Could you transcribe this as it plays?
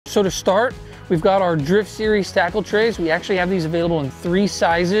So to start, we've got our Drift Series tackle trays. We actually have these available in 3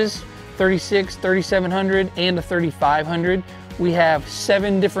 sizes, 36, 3700, and a 3500. We have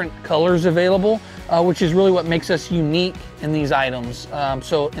 7 different colors available, which is really what makes us unique in these items.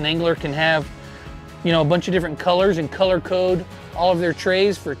 So an angler can have, you know, a bunch of different colors and color code all of their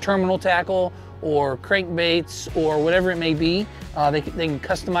trays for terminal tackle or crankbaits or whatever it may be. They can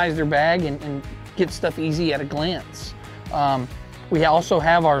customize their bag and get stuff easy at a glance. We also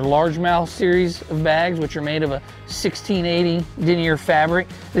have our largemouth series of bags, which are made of a 1680 denier fabric.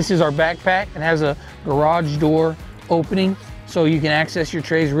 This is our backpack. It has a garage door opening, so you can access your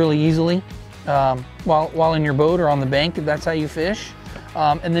trays really easily while in your boat or on the bank, if that's how you fish.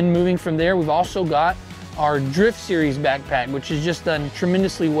 And then moving from there, we've also got our Drift Series backpack, which has just done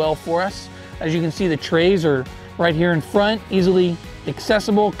tremendously well for us. As you can see, the trays are right here in front, easily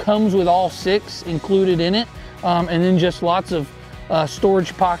accessible, comes with all 6 included in it, and then just lots of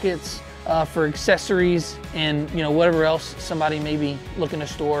storage pockets for accessories and, you know, whatever else somebody may be looking to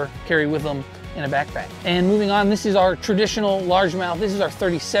store, carry with them in a backpack. And moving on, this is our traditional largemouth. This is our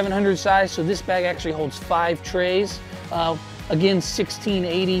 3700 size, so this bag actually holds 5 trays. Again,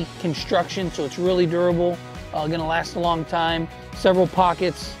 1680 construction, so it's really durable, gonna last a long time. Several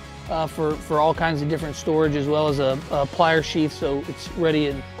pockets for all kinds of different storage, as well as a plier sheath, so it's ready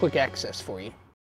and quick access for you.